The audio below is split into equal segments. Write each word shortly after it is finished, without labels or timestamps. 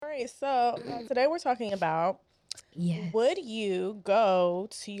right, so today we're talking about Yes. would you go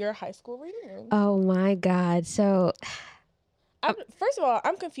to your high school reunion? Oh my God. So First of all,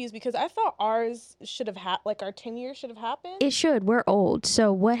 I'm confused because I thought ours should have like our 10 years should have happened. it should. We're old.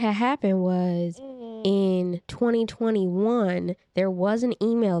 So what had happened was in 2021, there was an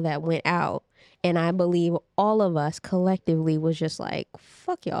email that went out. And I believe all of us collectively was just like,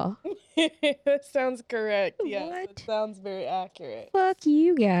 fuck y'all. That sounds correct. Yeah, What? that sounds very accurate. Fuck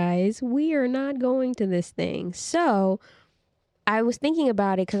you guys. We are not going to this thing. So I was thinking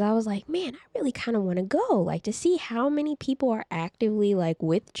about it because I was like, man, I really kind of want to go, like, to see how many people are actively, like,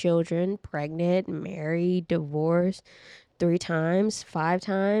 with children, pregnant, married, divorced 3 times, 5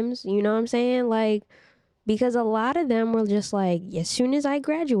 times. You know what I'm saying? Like, because a lot of them were just like, as soon as I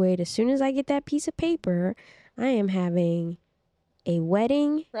graduate, as soon as I get that piece of paper, I am having a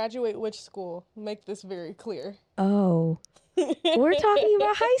wedding. Graduate which school? Make this very clear. Oh. We're talking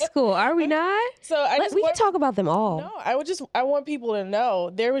about high school, are we not? So we can talk about them all. No, I want people to know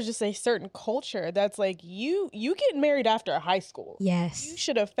there was just a certain culture that's like you get married after high school. Yes. You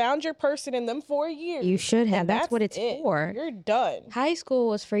should have found your person in them 4 years. You should have. That's what it's for. You're done. High school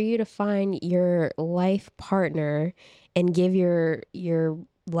was for you to find your life partner and give your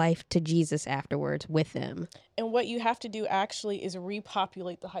life to Jesus afterwards with them. And what you have to do actually is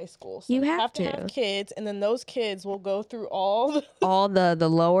repopulate the high school. So you have to have kids, and then those kids will go through all the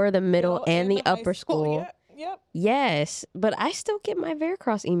lower, the middle, and the upper school. Yep. Yes, but I still get my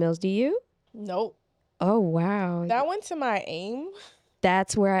Veracross emails. Do you? Nope. Oh wow. That went to my AIM.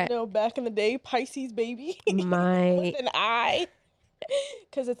 That's where back in the day, Pisces baby. My with an I,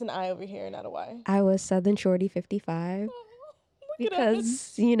 because it's an I over here, not a Y. I was Southern Shorty 55.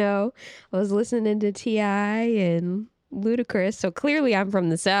 Because, I was listening to T.I. and Ludacris, so clearly I'm from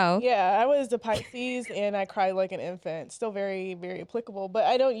the South. Yeah, I was the Pisces, and I cried like an infant. Still very, very applicable, but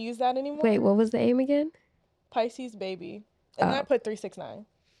I don't use that anymore. Wait, what was the aim again? Pisces baby. And I put 369.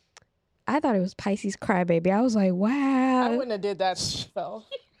 I thought it was Pisces crybaby. I was like, wow. I wouldn't have did that to myself.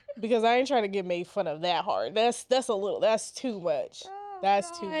 Because I ain't trying to get made fun of that hard. That's too much.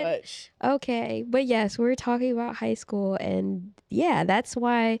 That's too much. Okay. But yes, we're talking about high school. And yeah, that's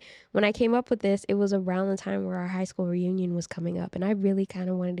why when I came up with this, it was around the time where our high school reunion was coming up. And I really kind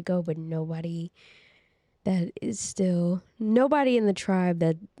of wanted to go, but nobody in the tribe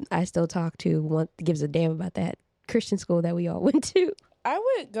that I still talk to gives a damn about that Christian school that we all went to. I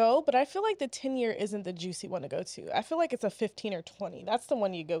would go, but I feel like the 10-year isn't the juicy one to go to. I feel like it's a 15 or 20. That's the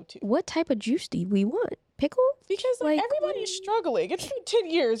one you go to. What type of juice do we want? Pickle? Because everybody's struggling. It's been 10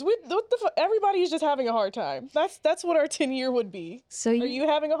 years. Everybody's just having a hard time. That's what our 10-year would be. So are you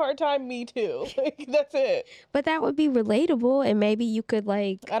having a hard time? Me too. That's it. But that would be relatable, and maybe you could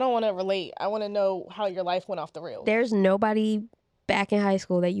I don't want to relate. I want to know how your life went off the rails. There's nobody back in high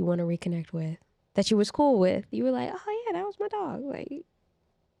school that you want to reconnect with, that you was cool with. You were like, oh yeah, that was my dog.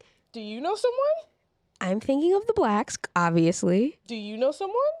 Do you know someone? I'm thinking of the Blacks, obviously. Do you know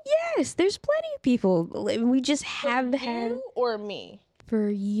someone? Yes, there's plenty of people. We just have had. You or me? For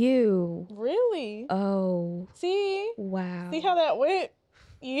you. Really? Oh. See? Wow. See how that went?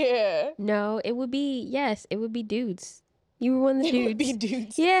 Yeah. No, it would be dudes. You were one of the dudes. It would be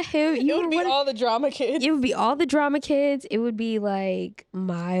dudes. Yeah. It would be all the drama kids. It would be all the drama kids. It would be like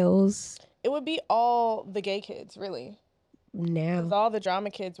Miles. It would be all the gay kids, really. Now. Because all the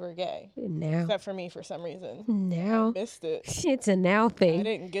drama kids were gay. Now. Except for me for some reason. Now. I missed it. It's a now thing. I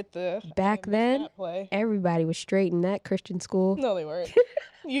didn't get Back then, everybody was straight in that Christian school. No, they weren't.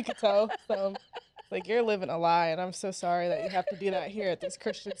 You could tell. So, you're living a lie, and I'm so sorry that you have to do that here at this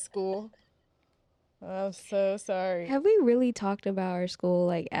Christian school. I'm so sorry. Have we really talked about our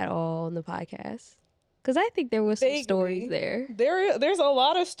school, at all on the podcast? Because I think there was some stories there. There's a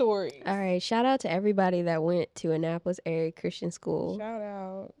lot of stories. All right. Shout out to everybody that went to Annapolis Area Christian School. Shout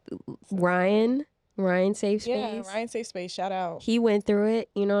out. Ryan Safe Space. Yeah, Ryan Safe Space. Shout out. He went through it.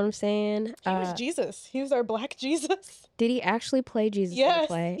 You know what I'm saying? He was Jesus. He was our Black Jesus. Did he actually play Jesus in the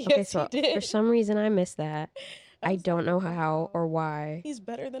play? Yes, okay, so he did. For some reason I missed that. I don't know how or why. He's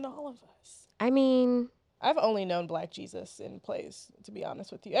better than all of us. I mean... I've only known Black Jesus in plays, to be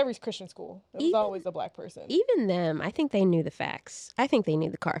honest with you. Every Christian school, it was always a Black person. Even them, I think they knew the facts. I think they knew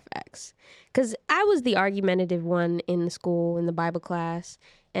the Carfax. Because I was the argumentative one in the school, in the Bible class,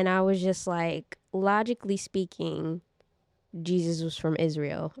 and I was just like, logically speaking, Jesus was from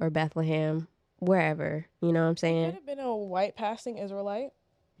Israel or Bethlehem, wherever. You know what I'm saying? Could have been a white passing Israelite.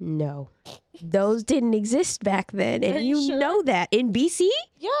 No. Those didn't exist back then, and you sure? know that. In BC?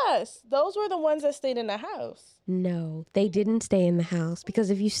 Yes, those were the ones that stayed in the house. No, they didn't stay in the house, because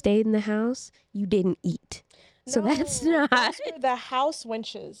if you stayed in the house, you didn't eat. So that's not. Those were the house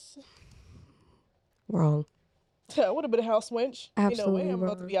winches. Wrong. That would have been a house winch. Absolutely Ain't no way I'm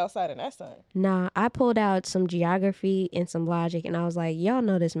wrong. about to be outside in that sun. Nah, I pulled out some geography and some logic, and I was like, y'all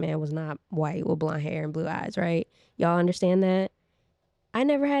know this man was not white with blonde hair and blue eyes, right? Y'all understand that? I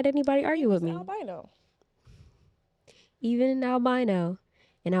never had anybody argue with me. Albino. Even an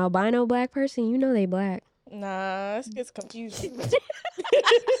albino black person, you know they black. Nah, this gets confusing.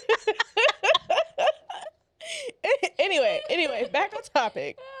 Anyway, back on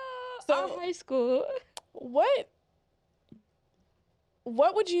topic. So high school.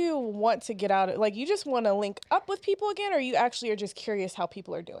 What would you want to get out of, like, you just want to link up with people again, or you actually are just curious how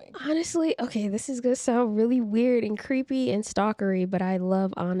people are doing? Honestly, okay, this is gonna sound really weird and creepy and stalkery, but I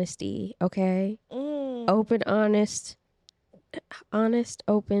love honesty, okay? Open, honest,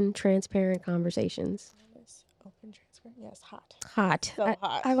 open, transparent conversations. Open, transparent, yes, hot. So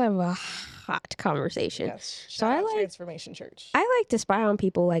hot. I love a hot conversation. Yes, so I like Transformation Church. I like to spy on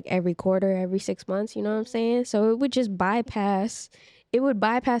people like every quarter, every 6 months, you know what I'm saying? So it would just bypass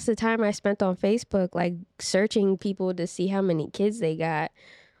the time I spent on Facebook, like searching people to see how many kids they got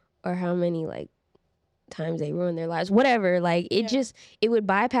or how many like times they ruined their lives, whatever. Like it would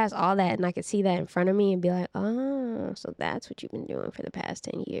bypass all that, and I could see that in front of me and be like, oh, so that's what you've been doing for the past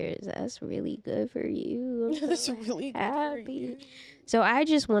 10 years. That's really good for you. That's really happy. Good for you. So I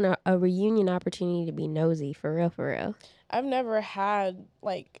just want a reunion opportunity to be nosy, for real. I've never had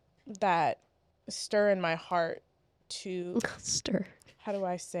like that stir in my heart to how do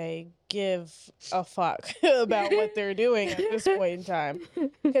I say, give a fuck about what they're doing at this point in time.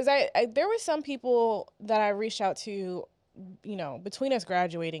 Because there were some people that I reached out to, between us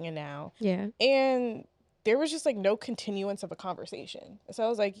graduating and now. Yeah. And there was just like no continuance of a conversation. So I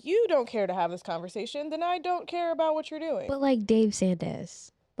was like, you don't care to have this conversation, then I don't care about what you're doing. But like Dave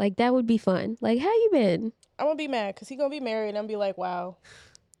Sanders, like that would be fun. Like, how you been? I'm gonna be mad because he's gonna be married and I'm gonna be like, wow.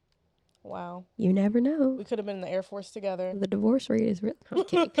 You never know. We could have been in the Air Force together. The divorce rate is really... I'm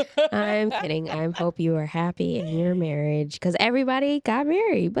kidding. I'm kidding. I hope you are happy in your marriage because everybody got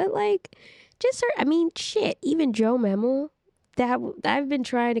married. But like, shit. Even Joe Memo, I've been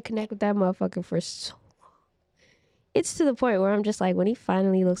trying to connect with that motherfucker for so long. It's to the point where I'm just like, when he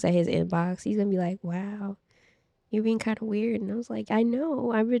finally looks at his inbox, he's gonna be like, wow, you're being kind of weird. And I was like, I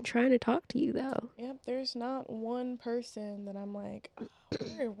know. I've been trying to talk to you though. Yep. There's not one person that I'm like,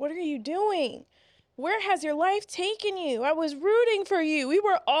 what are you doing? Where has your life taken you? I was rooting for you. We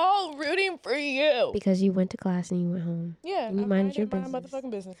were all rooting for you. Because you went to class and you went home. Yeah. And you minded your business. My motherfucking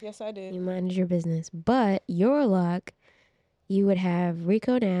business. Yes, I did. You minded your business. But your luck, you would have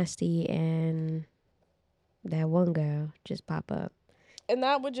Rico Nasty and that one girl just pop up. And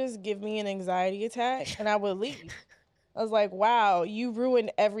that would just give me an anxiety attack and I would leave. I was like, wow, you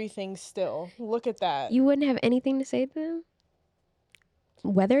ruined everything still. Look at that. You wouldn't have anything to say to them?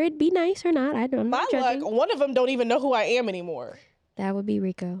 Whether it be nice or not, I'm not judging. Luck, one of them don't even know who I am anymore. That would be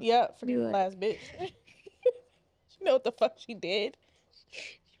Rico. Yeah, for the last bitch. You know what the fuck she did?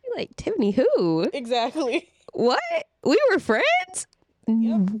 She'd be like, Tiffany who? Exactly. What? We were friends?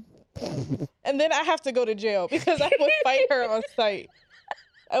 Yep. And then I have to go to jail because I would fight her on site.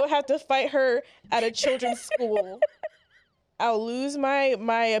 I would have to fight her at a children's school. I'll lose my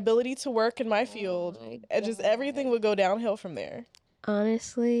ability to work in my field. And just everything would go downhill from there.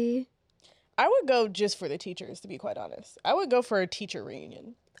 Honestly, I would go just for the teachers, to be quite honest. I would go for a teacher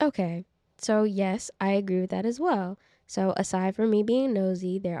reunion. Okay. So, yes, I agree with that as well. So, aside from me being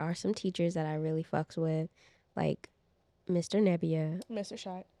nosy, there are some teachers that I really fucks with, like Mr. Nebbia. Mr.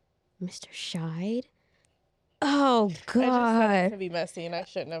 Scheid. Mr. Scheid? Oh, God. I just said it to be messy, and I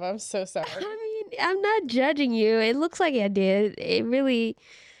shouldn't have. I'm so sorry. I mean, I'm not judging you. It looks like I did.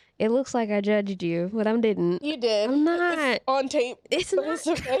 It looks like I judged you, but I didn't. You did. I'm not. It's on tape. It's not. It's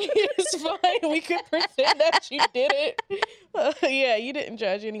okay. It's fine. We could pretend that you did it. Yeah, you didn't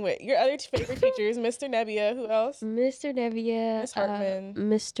judge anyway. Your other favorite teachers, Mr. Nebbia. Who else? Mr. Nebbia. Miss Hartman.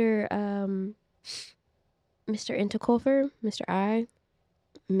 Mr. Intercolfer. Mr. I.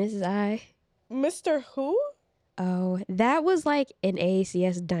 Mrs. I. Mr. Who? Oh, that was like an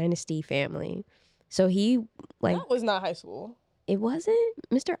AACS dynasty family. So he like... That was not high school. It wasn't?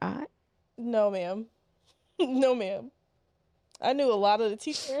 Mr. Ott? No, ma'am. No, ma'am. I knew a lot of the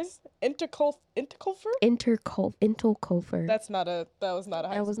teachers. Intercolfer? Intercolfer. That was not a high school.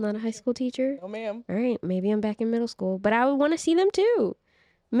 That was not a high school teacher? No, ma'am. All right, maybe I'm back in middle school. But I would want to see them too.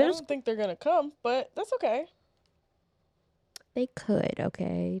 I don't think they're going to come, but that's okay. They could,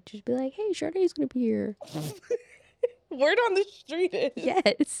 okay? Just be like, hey, Shardae's going to be here. Word on the street is.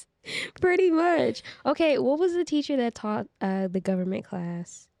 Yes. Pretty much. Okay, what was the teacher that taught the government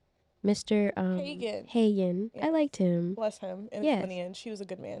class? Mr. Hagen. Yeah. I liked him. Bless him and his lineage. He was a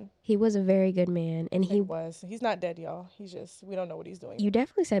good man. He was a very good man, and he was. He's not dead, y'all. He's just, we don't know what he's doing. You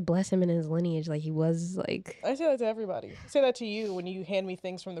definitely said bless him in his lineage, like he was like. I say that to everybody. I say that to you when you hand me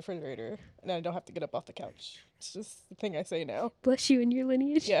things from the refrigerator, and I don't have to get up off the couch. It's just the thing I say now. Bless you in your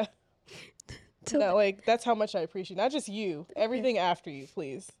lineage. Yeah. No, like that's how much I appreciate. Not just you, everything after you,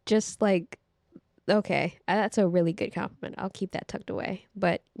 please. Just like. Okay, that's a really good compliment. I'll keep that tucked away.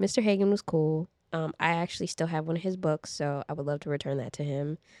 But Mr. Hagen was cool. I actually still have one of his books, so I would love to return that to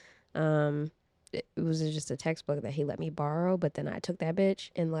him. It was just a textbook that he let me borrow, but then I took that bitch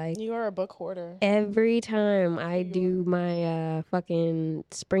and like... You are a book hoarder. Every time I do my fucking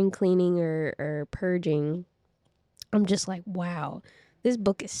spring cleaning or purging, I'm just like, wow, this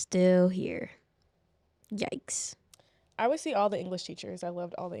book is still here. Yikes. I would see all the English teachers. I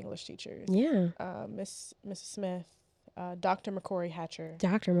loved all the English teachers. Yeah. Mrs. Smith, Dr. McCory Hatcher.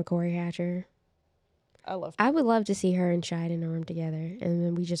 Dr. McCory Hatcher. I loved her. I would love to see her and Shide in a room together, and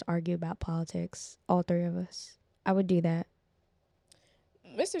then we just argue about politics, all three of us. I would do that.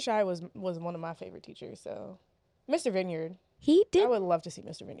 Mr. Shide was one of my favorite teachers, so. Mr. Vineyard. He did. I would love to see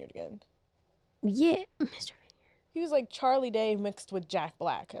Mr. Vineyard again. Yeah, Mr. Vineyard. He was like Charlie Day mixed with Jack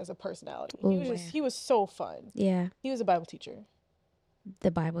Black as a personality. He was so fun. Yeah. He was a Bible teacher.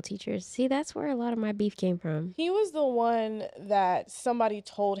 The Bible teachers. See, that's where a lot of my beef came from. He was the one that somebody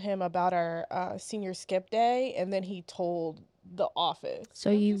told him about our senior skip day, and then he told the office. So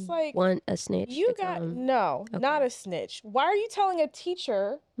you want a snitch? You got no, okay. Not a snitch. Why are you telling a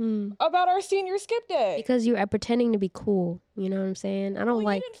teacher about our senior skip day? Because you are pretending to be cool. You know what I'm saying? I don't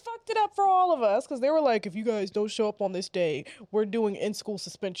like. You didn't fucked it up for all of us because they were like, if you guys don't show up on this day, we're doing in-school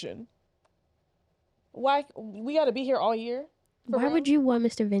suspension. Why we got to be here all year? Why would you want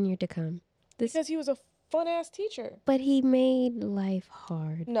Mr. Vineyard to come? Because he was a fun-ass teacher. But he made life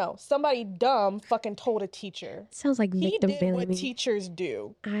hard. No, somebody dumb fucking told a teacher. Sounds like victim blaming. He did what teachers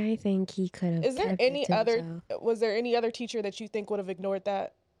do. I think he could have. Was there any other teacher that you think would have ignored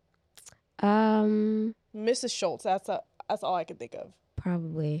that? Mrs. Schultz. That's all I can think of.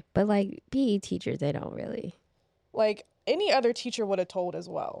 Probably, but like PE teachers, they don't really. Like any other teacher would have told as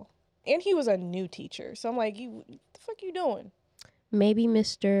well. And he was a new teacher, so I'm like, what the fuck you doing? Maybe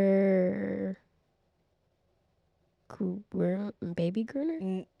Mr. Baby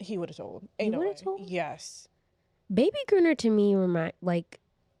Gruner? He would have told. He would have told? Yes. Baby Gruner to me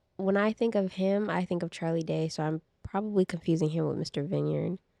when I think of him, I think of Charlie Day, so I'm probably confusing him with Mr.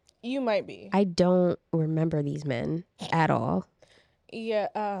 Vineyard. You might be. I don't remember these men at all. Yeah,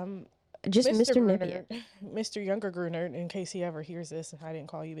 just Mr. Gruner, Mr. Younger Gruner, in case he ever hears this, I didn't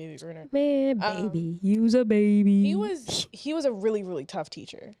call you Baby Gruner. Man, baby, you was a baby. He was a really, really tough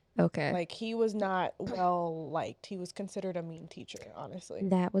teacher. Okay. Like, he was not well liked. He was considered a mean teacher, honestly.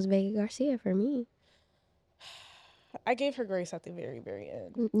 That was Vega Garcia for me. I gave her grace at the very, very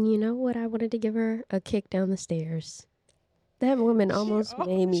end. You know what? I wanted to give her a kick down the stairs. That woman almost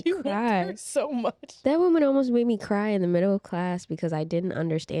made me cry so much. That woman almost made me cry in the middle of class because I didn't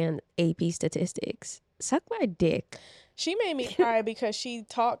understand AP statistics. Suck my dick. She made me cry because she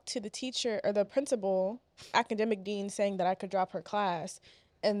talked to the teacher or the principal, academic dean, saying that I could drop her class.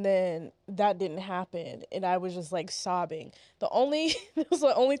 And then that didn't happen. And I was just like sobbing. It was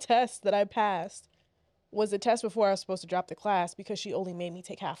the only test that I passed was the test before I was supposed to drop the class because she only made me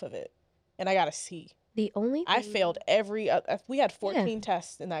take half of it. And I got a C. I failed we had 14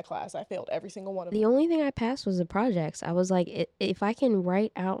 tests in that class. I failed every single one of them. The only thing I passed was the projects. I was like, if I can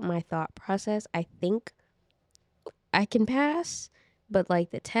write out my thought process, I think I can pass. But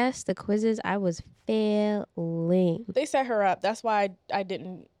like the tests, the quizzes, I was failing. They set her up. That's why I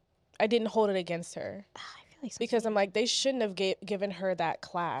didn't hold it against her. I feel like because I'm like, they shouldn't have given her that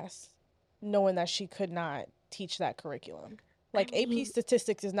class knowing that she could not teach that curriculum. Like, AP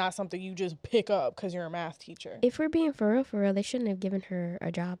statistics is not something you just pick up because you're a math teacher. If we're being for real, they shouldn't have given her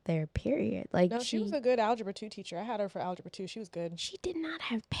a job there, period. Like, no, she was a good Algebra 2 teacher. I had her for Algebra 2. She was good. She did not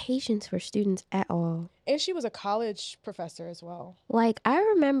have patience for students at all. And she was a college professor as well. Like, I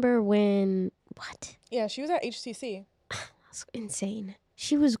remember when... What? Yeah, she was at HCC. That's insane.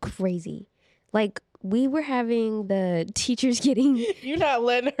 She was crazy. Like... We were having the teachers getting... You're not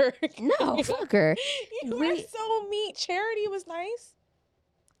letting her... No, fuck her. You were so mean. Charity was nice.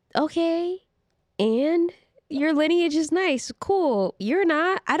 Okay. And your lineage is nice. Cool. You're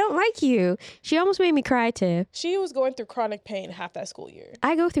not. I don't like you. She almost made me cry, Tiff. She was going through chronic pain half that school year.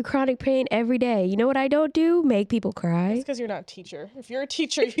 I go through chronic pain every day. You know what I don't do? Make people cry. That's because you're not a teacher. If you're a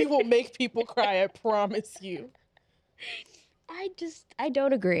teacher, you will make people cry. I promise you. I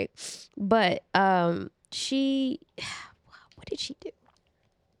don't agree. But what did she do?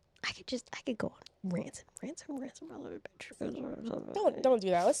 I could go on rants Don't do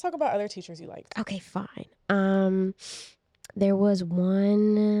that. Let's talk about other teachers you liked. Okay, fine. There was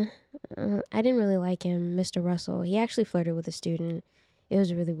one, I didn't really like him, Mr. Russell. He actually flirted with a student. It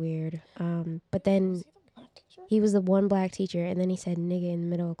was really weird. But then he was the one black teacher, and then he said nigga in the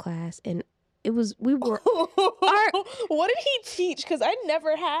middle of class, and we were. What did he teach? Because I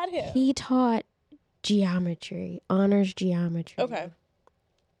never had him. He taught geometry, honors geometry. Okay.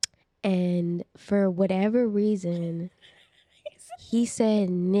 And for whatever reason, he said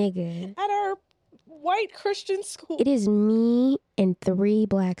nigga. At our white Christian school. It is me and 3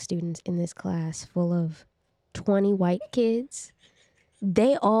 black students in this class full of 20 white kids.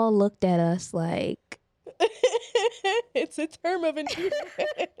 They all looked at us like... It's a term of endearment.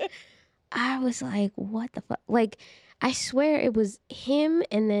 I was like, what the fuck? Like, I swear it was him,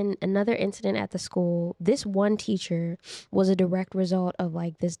 and then another incident at the school. This one teacher was a direct result of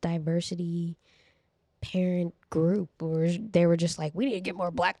like this diversity parent group, where they were just like, we need to get more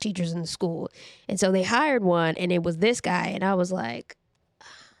black teachers in the school. And so they hired one, and it was this guy, and I was like,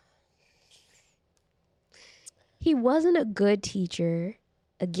 he wasn't a good teacher.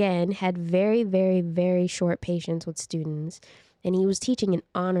 Again, had very, very, very short patience with students, and he was teaching an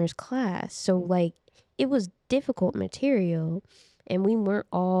honors class. So like, it was difficult material, and we weren't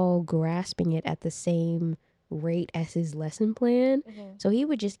all grasping it at the same rate as his lesson plan. Mm-hmm. So he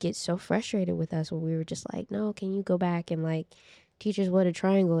would just get so frustrated with us when we were just like, no, can you go back and like teach us what a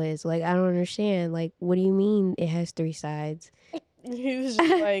triangle is? Like, I don't understand. Like, what do you mean it has 3 sides? He was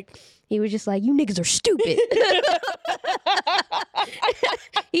just like... He was just like, you niggas are stupid.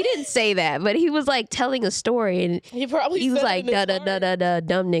 He didn't say that, but he was like telling a story, and he was like, da da da da da,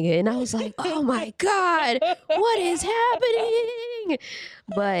 dumb nigga. And I was like, oh my God, what is happening?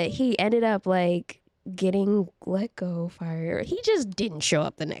 But he ended up like getting let go, fired. He just didn't show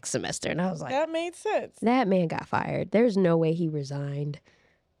up the next semester. And I was like, that made sense. That man got fired. There's no way he resigned.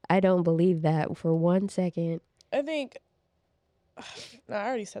 I don't believe that for 1 second. I think... No, I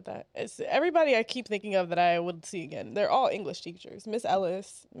already said that. It's everybody I keep thinking of that I would see again. They're all English teachers. Miss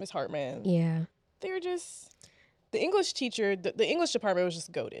Ellis, Miss Hartman. Yeah. They were just... The English teacher, the English department was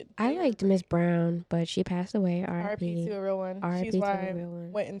just goated. I liked Miss Brown, but she passed away. R.I.P. to a real one. She's why I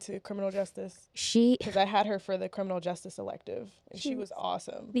went into criminal justice. Because I had her for the criminal justice elective, and she was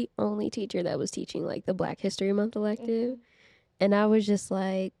awesome. The only teacher that was teaching like the Black History Month elective. Mm-hmm. And I was just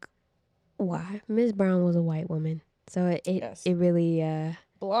like, why? Miss Brown was a white woman. So it really...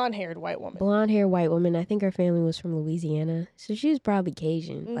 Blonde-haired white woman. Blonde-haired white woman. I think her family was from Louisiana. So she was probably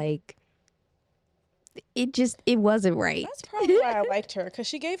Cajun. Mm. Like, it wasn't right. That's probably why I liked her. Because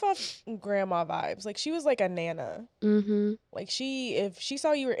she gave off grandma vibes. Like, she was like a nana. Mm-hmm. Like, if she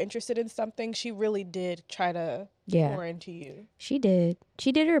saw you were interested in something, she really did try to pour into you. She did.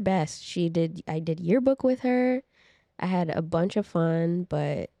 She did her best. I did yearbook with her. I had a bunch of fun,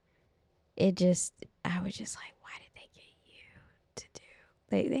 but I was just like,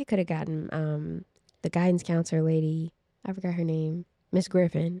 they could have gotten the guidance counselor lady, I forgot her name, Miss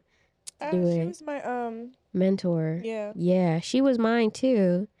Griffin. She was my mentor. Yeah, she was mine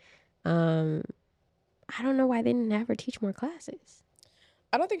too. I don't know why they didn't have her teach more classes.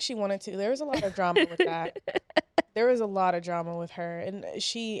 I don't think she wanted to. There was a lot of drama with that. There was a lot of drama with her, and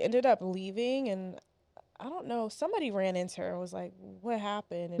she ended up leaving, and I don't know, somebody ran into her and was like, what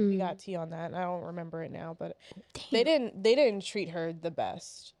happened? And we got tea on that, and I don't remember it now, but they didn't treat her the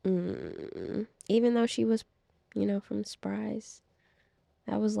best. Even though she was, from Spry's.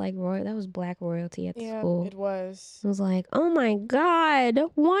 That was like that was black royalty at the school. Yeah, it was. It was like, oh my God,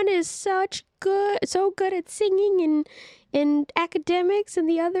 one is so good at singing and academics, and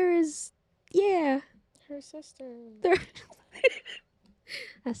the other is, her sister.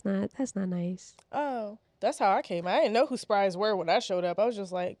 That's not nice. Oh, that's how I came. I didn't know who Spry's were when I showed up. I was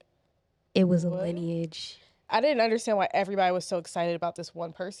just like, it was what? A lineage. I didn't understand why everybody was so excited about this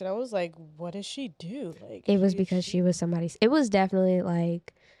one person. I was like, what does she do? Like, it was because she was somebody's. It was definitely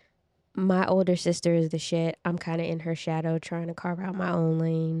like, my older sister is the shit. I'm kind of in her shadow trying to carve out my own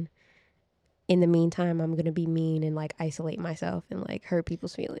lane. In the meantime, I'm going to be mean and like isolate myself and like hurt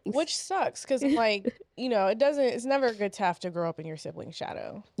people's feelings. Which sucks because like, it's never good to have to grow up in your sibling's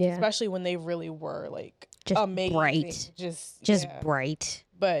shadow. Yeah. Especially when they really were like just amazing. Bright. Just bright.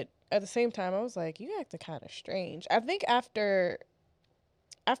 But at the same time, I was like, you acted kind of strange. I think after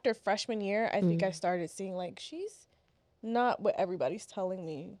freshman year, I think I started seeing like, she's not what everybody's telling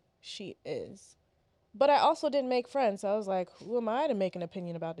me she is. But I also didn't make friends. So I was like, who am I to make an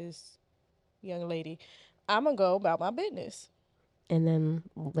opinion about this young lady? I'm going to go about my business. And then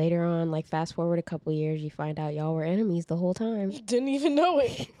later on, like fast forward a couple years, you find out y'all were enemies the whole time. Didn't even know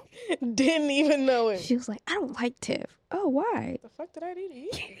it. Didn't even know it. She was like, I don't like Tiff. Oh, why? The fuck did I do to you?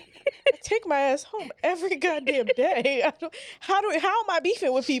 I take my ass home every goddamn day. How am I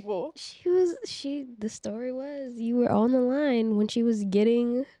beefing with people? The story was you were on the line when she was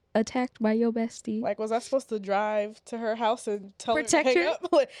getting attacked by your bestie. Like, was I supposed to drive to her house and tell her to hang up?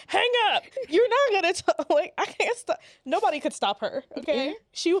 Like, hang up! You're not gonna like, I can't stop. Nobody could stop her, okay? Yeah.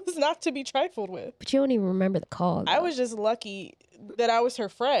 She was not to be trifled with. But you don't even remember the call, though. I was just lucky that I was her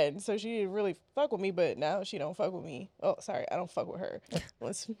friend, so she didn't really fuck with me, but now she don't fuck with me. Oh, sorry, I don't fuck with her.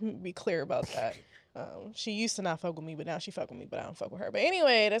 Let's be clear about that. She used to not fuck with me, but now she fuck with me, but I don't fuck with her. But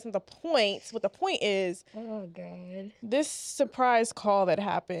anyway, that's not the point. What the point is, oh god, this surprise call that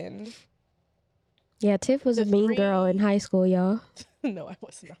happened. Yeah, Tiff was a mean girl in high school, y'all. No, I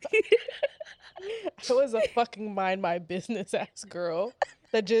was not. I was a fucking mind my business ass girl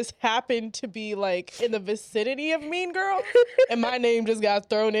that just happened to be like in the vicinity of mean girls, and my name just got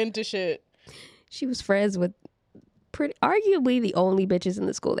thrown into shit. She was friends with arguably the only bitches in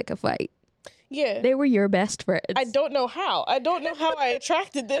the school that could fight. Yeah. They were your best friends. I don't know how. I don't know how I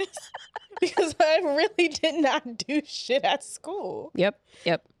attracted this because I really did not do shit at school. Yep.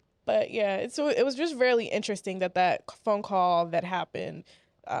 But yeah, it was just really interesting that phone call that happened.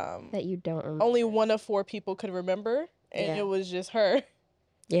 That you don't remember. Only one of 4 people could remember, and it was just her.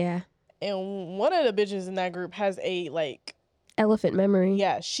 Yeah. And one of the bitches in that group has a like elephant memory.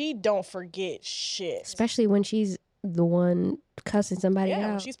 Yeah, she don't forget shit. Especially when she's the one cussing somebody out. Yeah,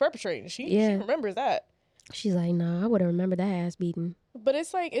 when she's perpetrating. She remembers that. She's like, nah, I would have remembered that ass beating. But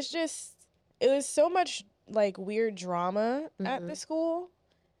it's like, it was so much like weird drama at the school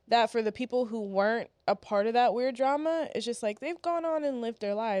that for the people who weren't a part of that weird drama, it's just like they've gone on and lived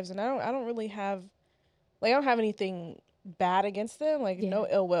their lives, and I don't really have, like, I don't have anything bad against them, like no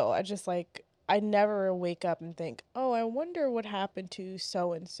ill will. I just like, I never wake up and think, oh, I wonder what happened to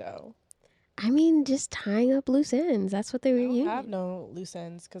so and so. I mean, just tying up loose ends. That's what they were using. I have no loose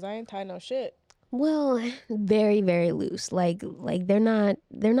ends because I ain't tied no shit. Well, very, very loose. Like they're not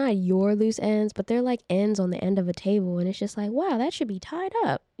your loose ends, but they're like ends on the end of a table, and it's just like, wow, that should be tied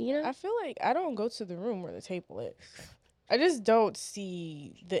up. You know? I feel like I don't go to the room where the table is. I just don't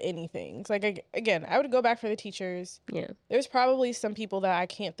see the anything. Like, again, I would go back for the teachers. Yeah. There's probably some people that I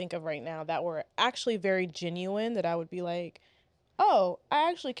can't think of right now that were actually very genuine that I would be like, oh, I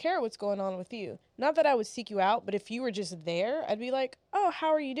actually care what's going on with you. Not that I would seek you out, but if you were just there, I'd be like, oh, how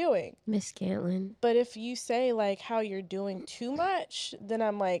are you doing? Miss Scantlin. But if you say, like, how you're doing too much, then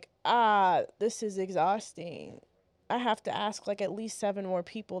I'm like, this is exhausting. I have to ask, like, at least 7 more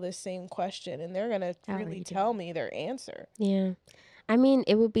people this same question, and they're going to really tell me their answer. Yeah. I mean,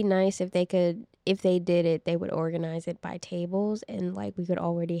 it would be nice if they did it, they would organize it by tables, and like we could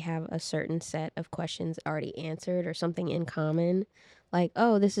already have a certain set of questions already answered or something in common. Like,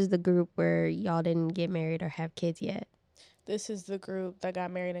 oh, this is the group where y'all didn't get married or have kids yet. This is the group that got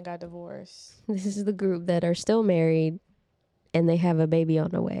married and got divorced. This is the group that are still married and they have a baby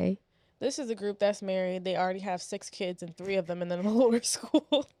on the way. This is the group that's married. They already have 6 kids and 3 of them in the lower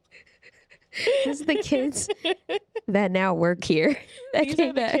school. This is the kids that now work here. These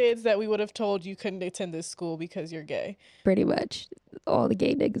are the kids that we would have told you couldn't attend this school because you're gay. Pretty much. All the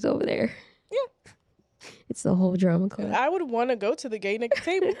gay niggas over there. Yeah. It's the whole drama club. I would want to go to the gay nigga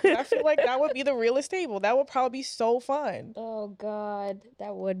table because I feel like that would be the realest table. That would probably be so fun. Oh, God.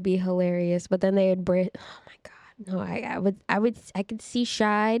 That would be hilarious. But then they would break. Oh, my God. No, I could see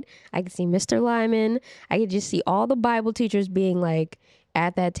Shide. I could see Mr. Lyman. I could just see all the Bible teachers being like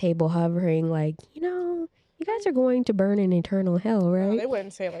at that table hovering like, you know, you guys are going to burn in eternal hell, right? No, they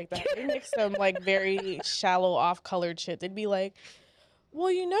wouldn't say it like that. They make some like very shallow off-colored shit. They'd be like,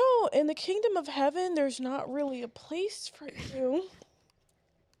 well, you know, in the kingdom of heaven, there's not really a place for you.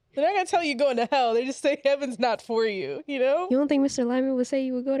 They're not going to tell you going to hell. They just say heaven's not for you, you know? You don't think Mr. Lyman would say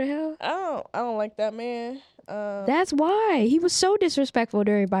you would go to hell? I don't like that man. That's why. He was so disrespectful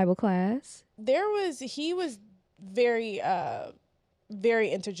during Bible class. He was very, very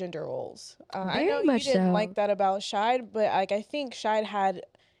intergender roles. I know you didn't so. like that about Shide, but like I think Shide had,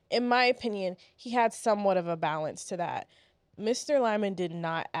 in my opinion, he had somewhat of a balance to that. Mr. Lyman did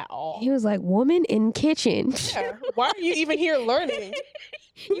not at all. He was like, woman in kitchen. Yeah. Why are you even here learning?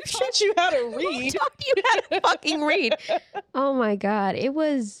 Who taught you how to read? Who taught you how to fucking read? Oh my God. It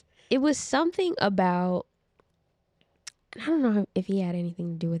was something about, I don't know if he had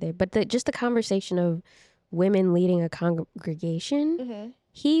anything to do with it, but just the conversation of women leading a congregation,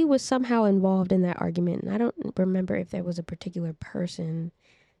 he was somehow involved in that argument. And I don't remember if there was a particular person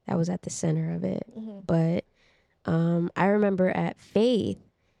that was at the center of it, but I remember at Faith,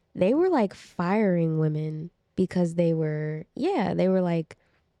 they were like firing women because they were like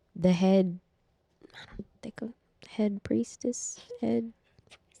the head, head priestess, head,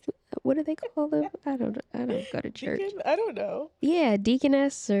 what do they call them? I don't go to church. Deacon? I don't know. Yeah,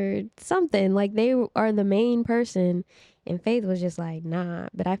 deaconess or something. Like they are the main person, and Faith was just like, nah.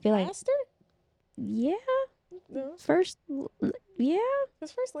 But I feel Pastor? yeah, No. first, yeah.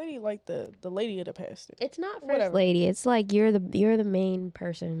 His first lady, like the lady of the pastor. It's not first lady. It's like you're the main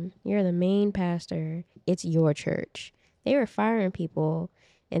person. You're the main pastor. It's your church. They were firing people,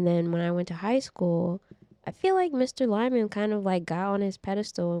 and then when I went to high school, I feel like Mr. Lyman kind of like got on his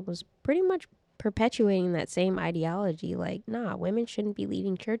pedestal and was pretty much perpetuating that same ideology. Like, nah, women shouldn't be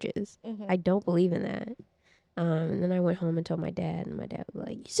leading churches. Mm-hmm. I don't believe in that. And then I went home and told my dad, and my dad was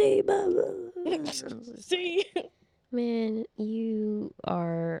like, "See, blah, blah." See, man, you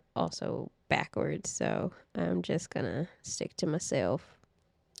are also backwards, so I'm just gonna stick to myself.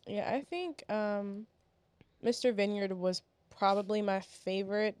 Yeah, I think Mr. Vineyard was probably my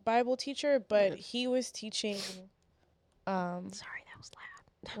favorite Bible teacher, but he was teaching. Sorry, that was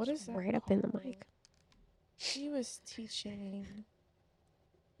loud. What is that? Right up in the mic. He was teaching.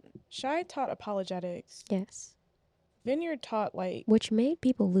 Shai taught apologetics. Yes. Vineyard taught like, which made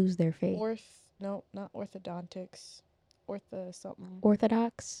people lose their faith. No, not orthodontics. Something.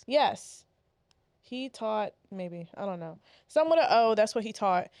 Orthodox? Yes. He taught, maybe, I don't know. Something with an O, that's what he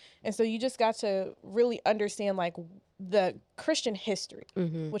taught. And so you just got to really understand like the Christian history,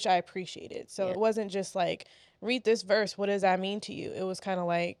 which I appreciated. So it wasn't just like, read this verse, what does that mean to you? It was kind of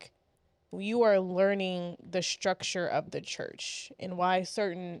like, you are learning the structure of the church and why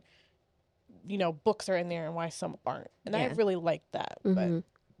certain, books are in there and why some aren't. And I really liked that. But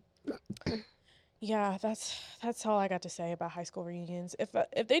yeah, that's all I got to say about high school reunions. If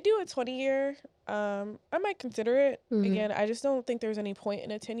they do a 20-year, I might consider it. Again, I just don't think there's any point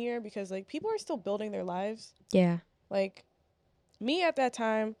in a 10-year because like people are still building their lives. Yeah. Like me at that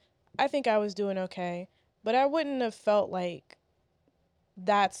time, I think I was doing okay, but I wouldn't have felt like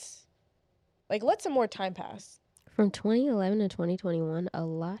that's like let some more time pass. From 2011 to 2021, a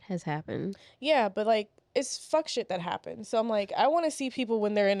lot has happened. Yeah, but like it's fuck shit that happens. So I'm like, I want to see people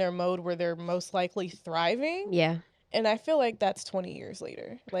when they're in their mode where they're most likely thriving. Yeah. And I feel like that's 20 years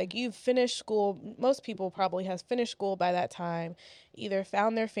later. Like you've finished school. Most people probably has finished school by that time, either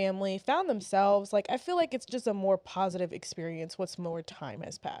found their family, found themselves. Like I feel like it's just a more positive experience once more time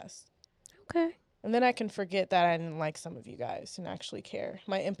has passed. Okay. And then I can forget that I didn't like some of you guys and actually care.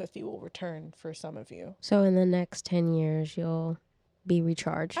 My empathy will return for some of you. So in the next 10 years, you'll be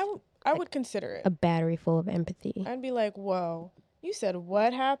recharged. I would consider it. A battery full of empathy. I'd be like, whoa, you said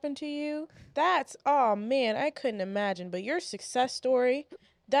what happened to you? Oh man, I couldn't imagine. But your success story,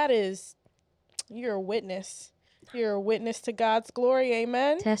 you're a witness. You're a witness to God's glory.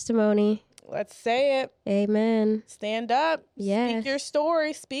 Amen. Testimony. Let's say it. Amen. Stand up. Yes. Speak your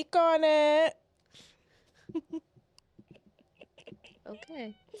story. Speak on it.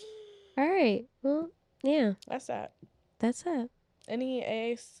 Okay. All right. Well, yeah. That's that. That's it. Any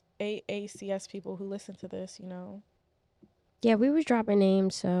AACS people who listen to this, Yeah, we was dropping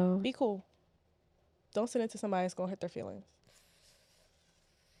names, so. Be cool. Don't send it to somebody that's going to hurt their feelings.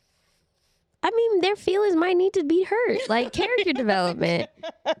 I mean, their feelings might need to be hurt, like character development.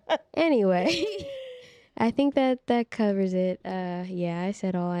 Anyway, I think that covers it. Yeah, I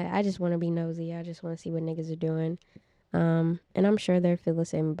said all. I just want to be nosy. I just want to see what niggas are doing. And I'm sure they feel the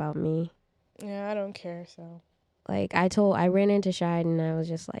same about me. Yeah, I don't care, so. Like, I ran into Shide and I was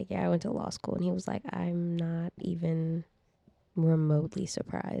just like, yeah, I went to law school. And he was like, I'm not even remotely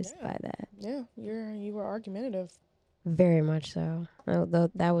surprised by that. Yeah, you were argumentative. Very much so.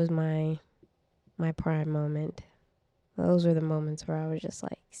 That was my prime moment. Those were the moments where I was just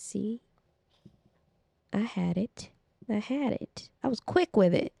like, see, I had it. I was quick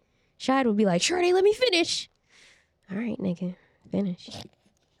with it. Shide would be like, Shirley, let me finish. All right, nigga, finish.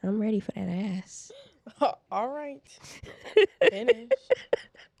 I'm ready for that ass. All right. Finish.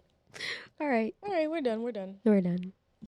 All right. We're done. We're done.